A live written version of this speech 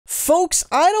folks,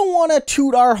 I don't want to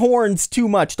toot our horns too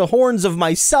much, the horns of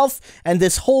myself and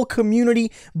this whole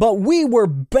community, but we were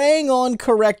bang on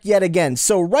correct yet again.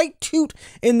 So write toot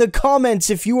in the comments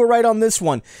if you were right on this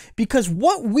one, because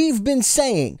what we've been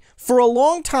saying for a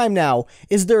long time now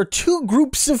is there are two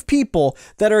groups of people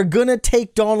that are gonna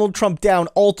take Donald Trump down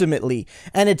ultimately.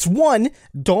 And it's one,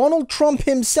 Donald Trump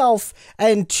himself,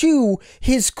 and two,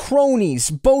 his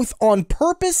cronies, both on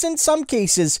purpose in some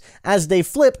cases as they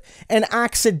flip, and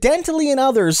accidentally in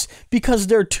others because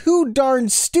they're too darn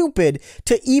stupid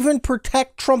to even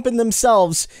protect Trump and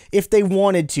themselves if they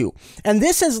wanted to. And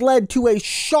this has led to a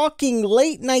shocking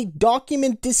late night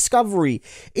document discovery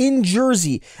in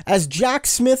Jersey as Jack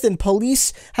Smith and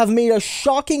police have made a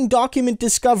shocking document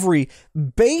discovery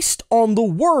based on the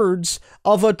words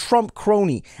of a Trump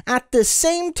crony. At the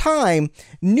same time,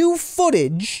 new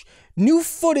footage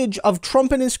of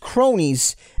Trump and his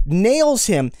cronies nails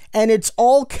him, and it's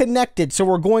all connected. So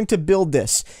we're going to build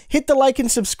this. Hit the like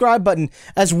and subscribe button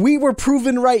as we were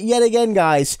proven right yet again,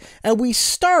 guys. And we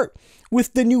start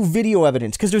with the new video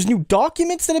evidence, because there's new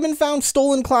documents that have been found,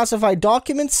 stolen classified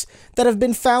documents that have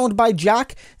been found by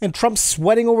Jack, and Trump's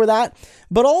sweating over that,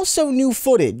 but also new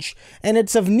footage. And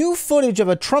it's of new footage of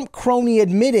a Trump crony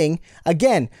admitting,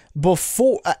 again,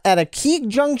 before at a key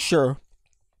juncture,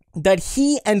 that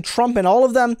he and Trump and all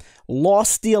of them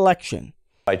lost the election.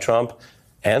 By Trump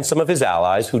and some of his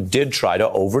allies who did try to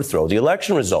overthrow the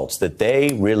election results, that they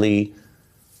really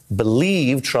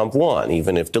believe Trump won,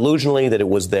 even if delusionally, that it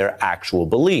was their actual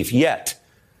belief. Yet,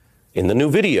 in the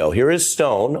new video, here is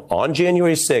Stone on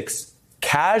January 6th,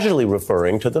 casually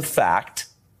referring to the fact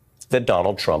that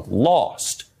Donald Trump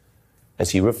lost,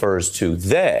 as he refers to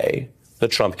they, the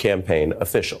Trump campaign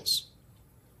officials.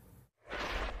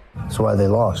 That's why they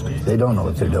lost. They don't know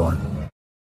what they're doing.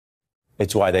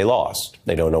 It's why they lost.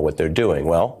 They don't know what they're doing.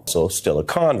 Well, so still a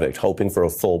convict, hoping for a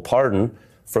full pardon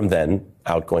from then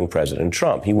outgoing President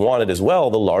Trump. He wanted as well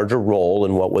the larger role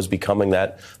in what was becoming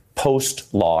that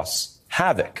post-loss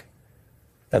havoc.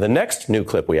 Now, the next new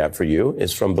clip we have for you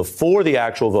is from before the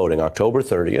actual voting, October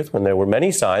 30th, when there were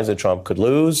many signs that Trump could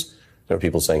lose. There were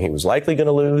people saying he was likely going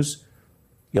to lose.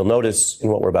 You'll notice in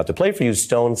what we're about to play for you,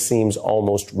 Stone seems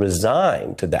almost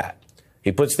resigned to that.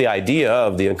 He puts the idea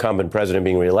of the incumbent president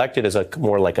being reelected as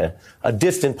more like a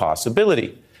distant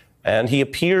possibility. And he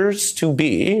appears to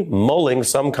be mulling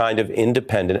some kind of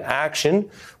independent action,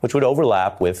 which would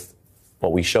overlap with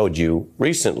what we showed you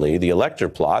recently, the elector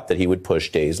plot that he would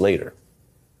push days later.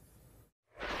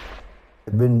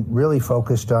 I've been really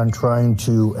focused on trying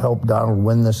to help Donald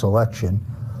win this election,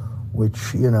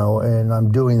 which, you know, and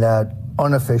I'm doing that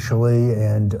unofficially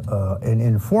and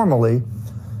informally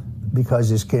because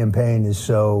his campaign is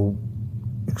so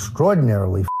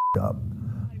extraordinarily f***ed up.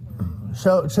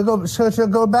 So to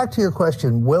go back to your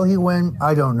question, will he win?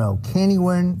 I don't know. Can he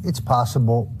win? It's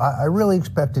possible. I really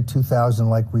expect a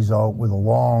 2000-like result with a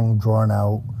long,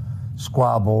 drawn-out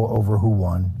squabble over who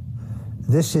won.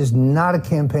 This is not a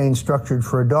campaign structured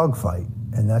for a dogfight,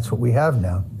 and that's what we have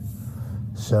now.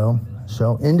 So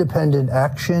independent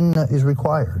action is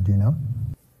required, you know?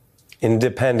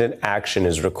 Independent action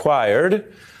is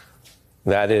required.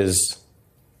 That is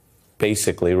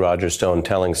basically Roger Stone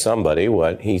telling somebody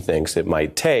what he thinks it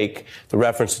might take. The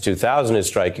reference to 2000 is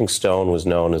striking. Stone was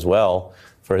known as well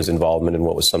for his involvement in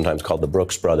what was sometimes called the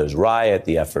Brooks Brothers riot,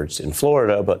 the efforts in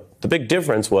Florida. But the big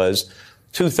difference was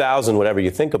 2000, whatever you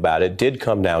think about it, did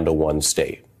come down to one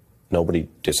state. Nobody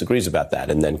disagrees about that.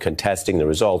 And then contesting the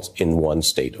results in one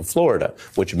state of Florida,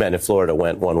 which meant if Florida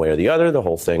went one way or the other, the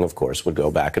whole thing, of course, would go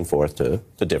back and forth to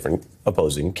the different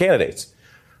opposing candidates.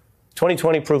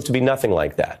 2020 proved to be nothing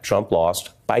like that. Trump lost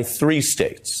by 3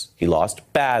 states. He lost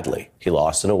badly. He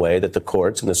lost in a way that the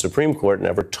courts and the Supreme Court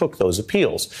never took those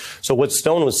appeals. So what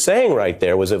Stone was saying right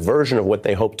there was a version of what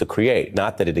they hoped to create.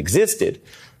 Not that it existed,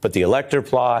 but the elector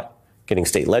plot, getting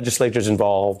state legislatures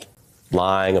involved,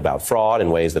 lying about fraud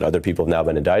in ways that other people have now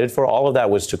been indicted for. All of that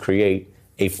was to create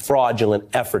a fraudulent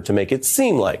effort to make it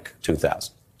seem like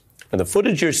 2000. And the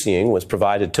footage you're seeing was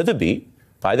provided to The Beat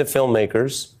by the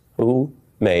filmmakers who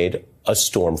made A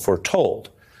Storm Foretold.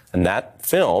 And that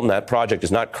film, that project,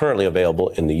 is not currently available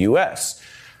in the U.S.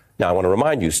 Now, I want to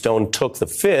remind you, Stone took the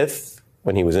fifth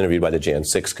when he was interviewed by the Jan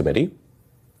 6 committee.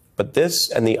 But this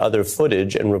and the other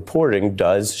footage and reporting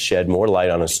does shed more light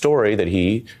on a story that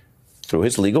he, through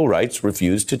his legal rights,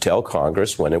 refused to tell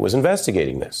Congress when it was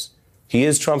investigating this. He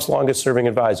is Trump's longest-serving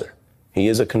advisor. He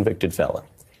is a convicted felon.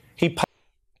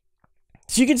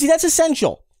 So you can see that's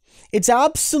essential. It's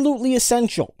absolutely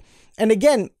essential And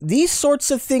again, these sorts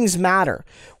of things matter.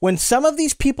 When some of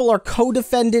these people are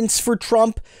co-defendants for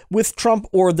Trump, with Trump,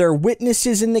 or they're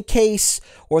witnesses in the case,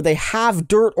 or they have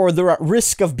dirt, or they're at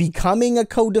risk of becoming a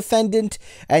co-defendant,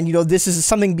 and, you know, this is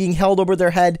something being held over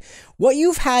their head, what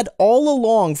you've had all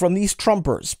along from these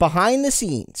Trumpers behind the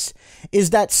scenes is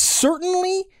that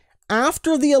certainly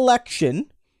after the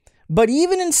election, but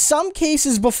even in some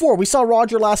cases before, we saw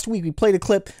Roger last week, we played a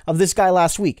clip of this guy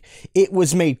last week, it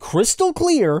was made crystal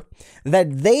clear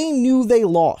that they knew they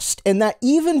lost, and that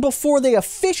even before they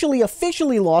officially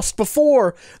lost,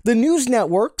 before the news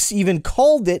networks even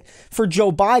called it for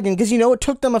Joe Biden, because, you know, it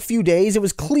took them a few days, it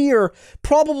was clear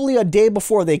probably a day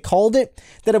before they called it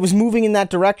that it was moving in that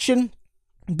direction.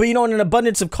 But, you know, in an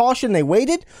abundance of caution, they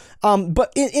waited.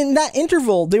 But in that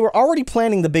interval, they were already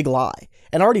planning the big lie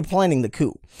and already planning the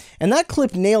coup. And that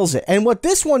clip nails it. And what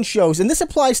this one shows, and this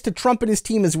applies to Trump and his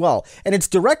team as well, and it's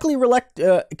directly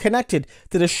connected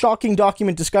to the shocking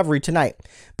document discovery tonight.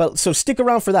 But so stick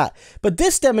around for that. But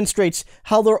this demonstrates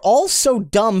how they're all so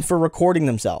dumb for recording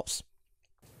themselves.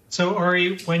 So,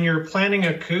 Ari, when you're planning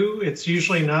a coup, it's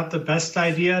usually not the best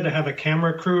idea to have a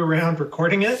camera crew around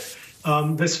recording it.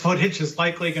 This footage is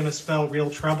likely going to spell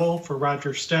real trouble for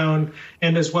Roger Stone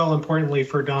and, as well, importantly,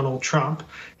 for Donald Trump.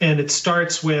 And it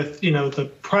starts with, you know, the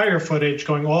prior footage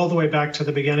going all the way back to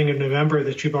the beginning of November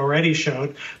that you've already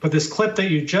showed. But this clip that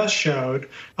you just showed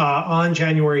on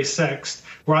January 6th,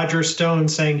 Roger Stone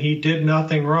saying he did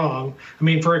nothing wrong. I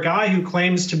mean, for a guy who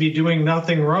claims to be doing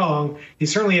nothing wrong, he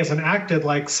certainly hasn't acted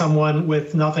like someone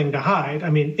with nothing to hide. I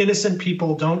mean, innocent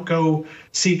people don't go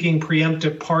seeking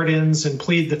preemptive pardons and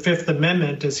plead the Fifth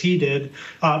Amendment as he did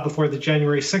before the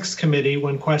January 6th committee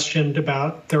when questioned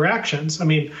about their actions. I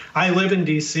mean, I live in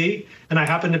D.C., and I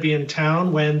happened to be in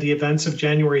town when the events of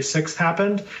January 6th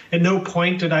happened. At no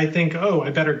point did I think, oh, I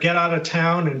better get out of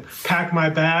town and pack my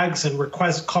bags and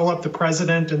call up the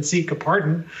president and seek a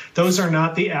pardon. Those are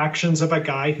not the actions of a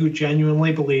guy who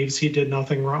genuinely believes he did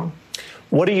nothing wrong.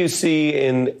 What do you see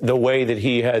in the way that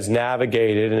he has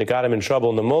navigated, and it got him in trouble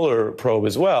in the Mueller probe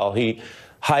as well? He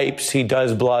hypes, he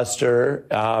does bluster,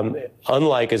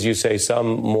 unlike, as you say,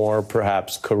 some more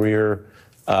perhaps career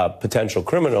potential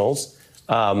criminals.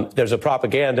 There's a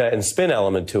propaganda and spin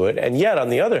element to it. And yet, on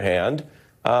the other hand,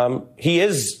 he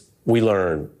is, we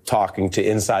learn, talking to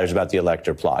insiders about the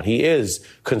elector plot. He is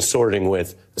consorting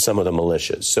with some of the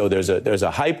militias. So there's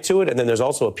a hype to it, and then there's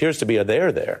also appears to be a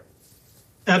there.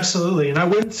 Absolutely. And I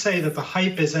wouldn't say that the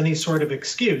hype is any sort of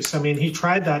excuse. I mean, he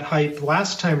tried that hype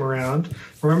last time around.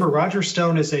 Remember, Roger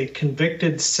Stone is a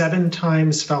convicted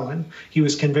 7-times felon. He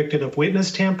was convicted of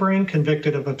witness tampering,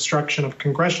 convicted of obstruction of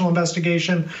congressional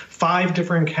investigation, 5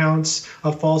 different counts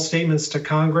of false statements to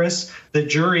Congress. The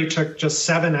jury took just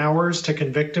 7 hours to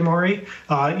convict him, Ari,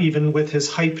 even with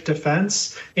his hype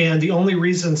defense. And the only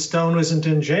reason Stone wasn't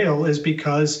in jail is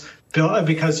because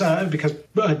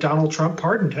Donald Trump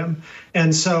pardoned him.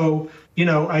 And so, you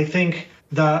know, I think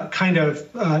the kind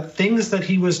of things that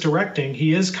he was directing,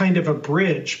 he is kind of a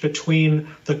bridge between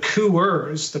the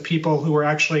coupeurs, the people who were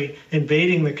actually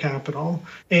invading the Capitol,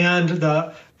 and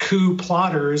the coup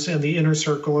plotters in the inner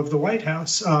circle of the White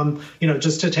House. You know,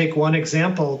 just to take one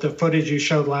example, the footage you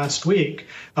showed last week,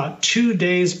 2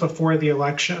 days before the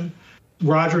election,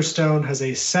 Roger Stone has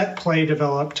a set play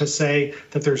developed to say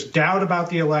that there's doubt about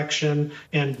the election,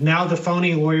 and now the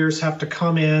phony lawyers have to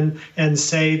come in and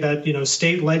say that, you know,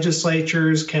 state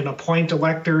legislatures can appoint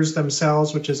electors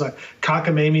themselves, which is a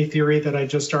cockamamie theory that I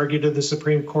just argued to the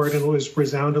Supreme Court and was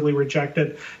resoundingly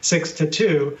rejected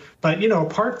 6-2. But, you know,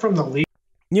 apart from the legal,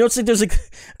 you know, it's like there's a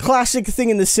classic thing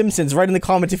in The Simpsons, right in the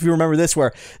comments, if you remember this,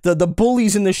 where the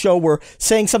bullies in the show were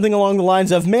saying something along the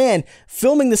lines of, man,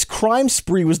 filming this crime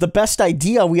spree was the best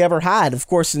idea we ever had, of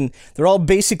course, and they're all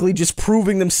basically just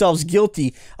proving themselves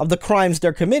guilty of the crimes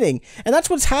they're committing. And that's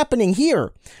what's happening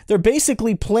here. They're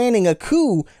basically planning a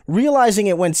coup, realizing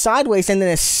it went sideways, and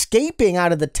then escaping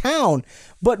out of the town.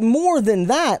 But more than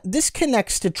that, this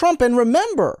connects to Trump. And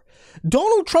remember,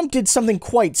 Donald Trump did something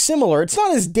quite similar. It's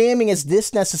not as damning as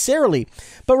this necessarily,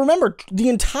 but remember, the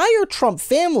entire Trump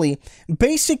family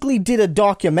basically did a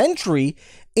documentary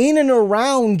in and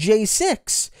around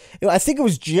J6. I think it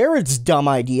was Jared's dumb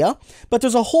idea, but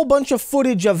there's a whole bunch of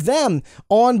footage of them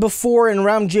on, before, and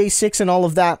around J6 and all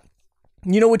of that,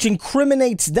 you know, which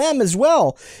incriminates them as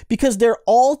well, because they're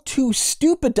all too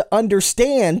stupid to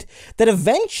understand that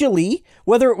eventually,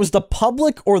 whether it was the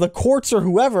public or the courts or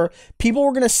whoever, people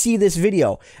were going to see this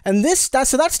video. And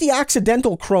so that's the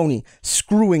accidental crony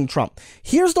screwing Trump.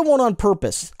 Here's the one on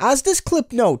purpose. As this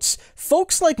clip notes,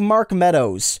 folks like Mark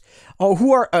Meadows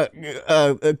who are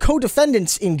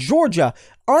co-defendants in Georgia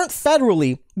aren't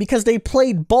federally because they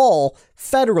played ball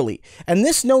federally. And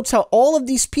this notes how all of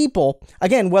these people,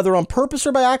 again, whether on purpose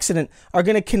or by accident, are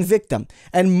going to convict them.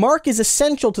 And Mark is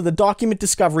essential to the document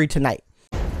discovery tonight.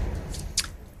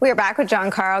 We are back with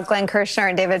John Carl, Glenn Kirshner,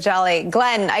 and David Jolly.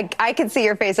 Glenn, I could see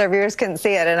your face. Our viewers couldn't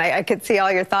see it, and I could see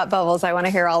all your thought bubbles. I want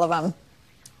to hear all of them.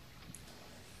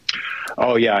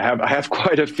 Oh, yeah, I have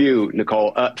quite a few,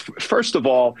 Nicole. First of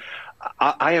all,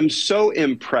 I am so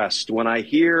impressed when I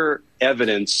hear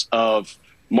evidence of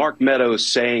Mark Meadows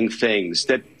saying things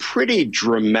that pretty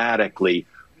dramatically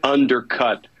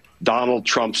undercut Donald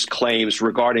Trump's claims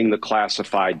regarding the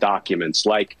classified documents,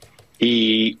 like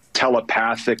he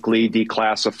telepathically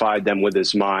declassified them with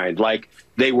his mind, like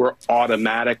they were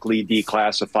automatically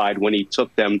declassified when he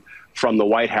took them from the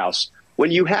White House. When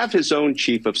you have his own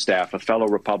chief of staff, a fellow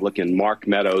Republican, Mark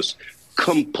Meadows,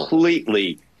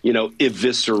 completely,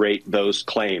 eviscerate those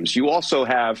claims. You also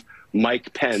have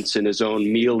Mike Pence in his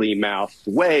own mealy-mouthed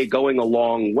way going a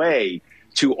long way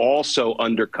to also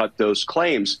undercut those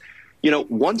claims.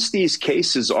 Once these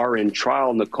cases are in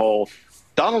trial, Nicole,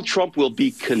 Donald Trump will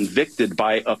be convicted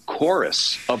by a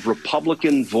chorus of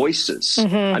Republican voices.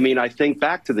 I mean, I think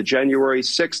back to the January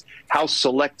 6th House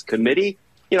Select Committee.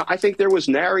 I think there was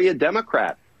nary a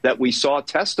Democrat that we saw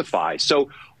testify. So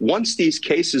once these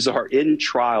cases are in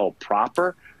trial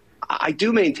proper, I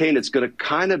do maintain it's going to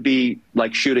kind of be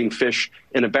like shooting fish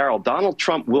in a barrel. Donald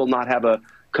Trump will not have a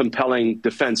compelling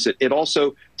defense. It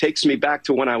also takes me back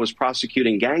to when I was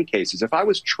prosecuting gang cases. If I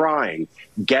was trying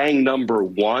gang number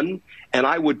 1 and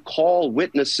I would call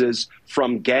witnesses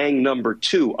from gang number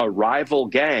 2, a rival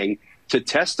gang, to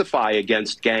testify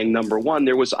against gang number 1,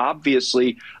 there was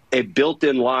obviously a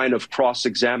built-in line of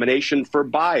cross-examination for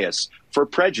bias, for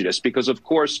prejudice, because, of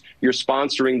course, you're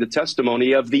sponsoring the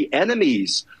testimony of the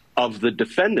enemies of the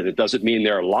defendant. It doesn't mean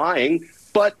they're lying,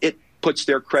 but it puts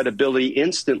their credibility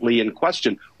instantly in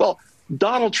question. Well,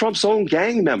 Donald Trump's own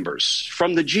gang members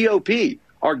from the GOP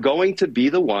are going to be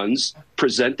the ones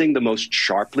presenting the most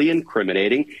sharply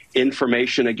incriminating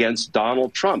information against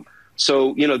Donald Trump.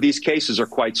 So, these cases are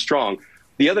quite strong.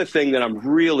 The other thing that I'm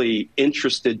really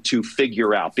interested to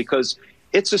figure out, because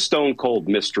it's a stone-cold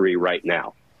mystery right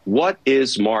now, what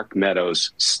is Mark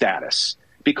Meadows' status?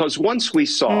 Because once we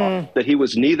saw that he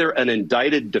was neither an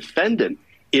indicted defendant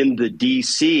in the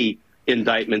D.C.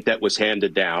 indictment that was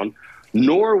handed down,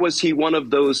 nor was he one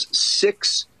of those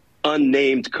 6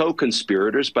 unnamed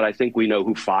co-conspirators, but I think we know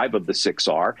who 5 of the 6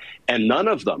 are, and none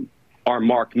of them are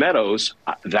Mark Meadows,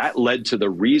 that led to the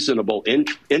reasonable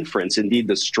inference, indeed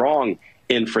the strong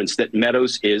inference, that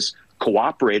Meadows is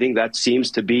cooperating. That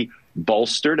seems to be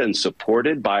bolstered and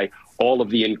supported by all of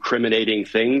the incriminating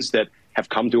things that have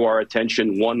come to our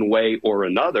attention one way or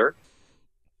another.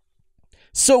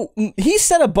 So he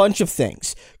said a bunch of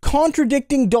things,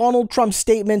 contradicting Donald Trump's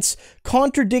statements,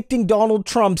 contradicting Donald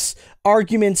Trump's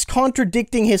arguments,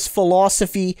 contradicting his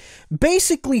philosophy,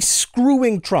 basically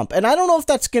screwing Trump. And I don't know if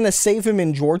that's going to save him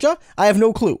in Georgia. I have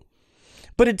no clue.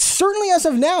 But it certainly, as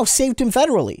of now, saved him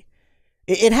federally.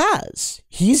 It has.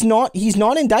 He's not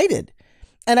indicted.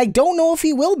 And I don't know if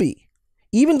he will be,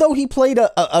 even though he played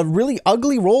a really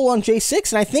ugly role on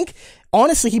J6. And I think,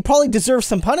 honestly, he probably deserves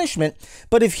some punishment.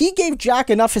 But if he gave Jack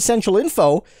enough essential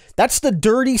info, that's the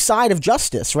dirty side of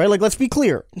justice, right? Like, let's be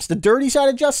clear. It's the dirty side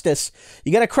of justice.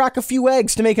 You got to crack a few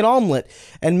eggs to make an omelet.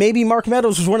 And maybe Mark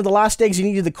Meadows was one of the last eggs you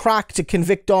needed to crack to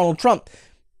convict Donald Trump.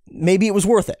 Maybe it was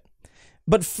worth it.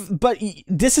 But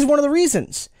this is one of the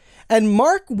reasons. And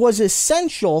Mark was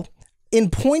essential in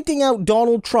pointing out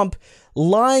Donald Trump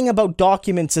lying about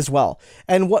documents as well.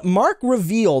 And what Mark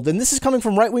revealed, and this is coming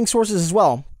from right-wing sources as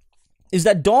well, is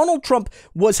that Donald Trump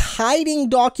was hiding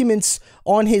documents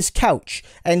on his couch,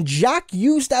 and Jack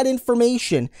used that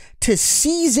information to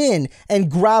seize in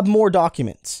and grab more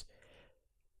documents.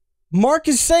 Mark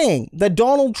is saying that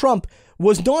Donald Trump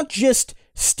was not just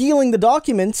stealing the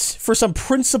documents for some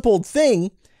principled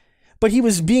thing, but he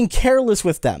was being careless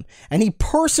with them. And he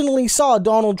personally saw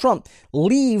Donald Trump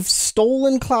leave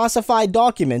stolen classified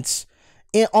documents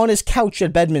on his couch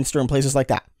at Bedminster and places like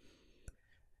that.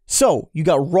 So, you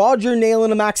got Roger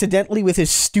nailing him accidentally with his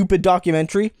stupid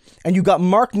documentary, and you got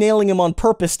Mark nailing him on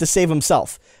purpose to save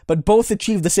himself. But both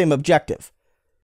achieved the same objective.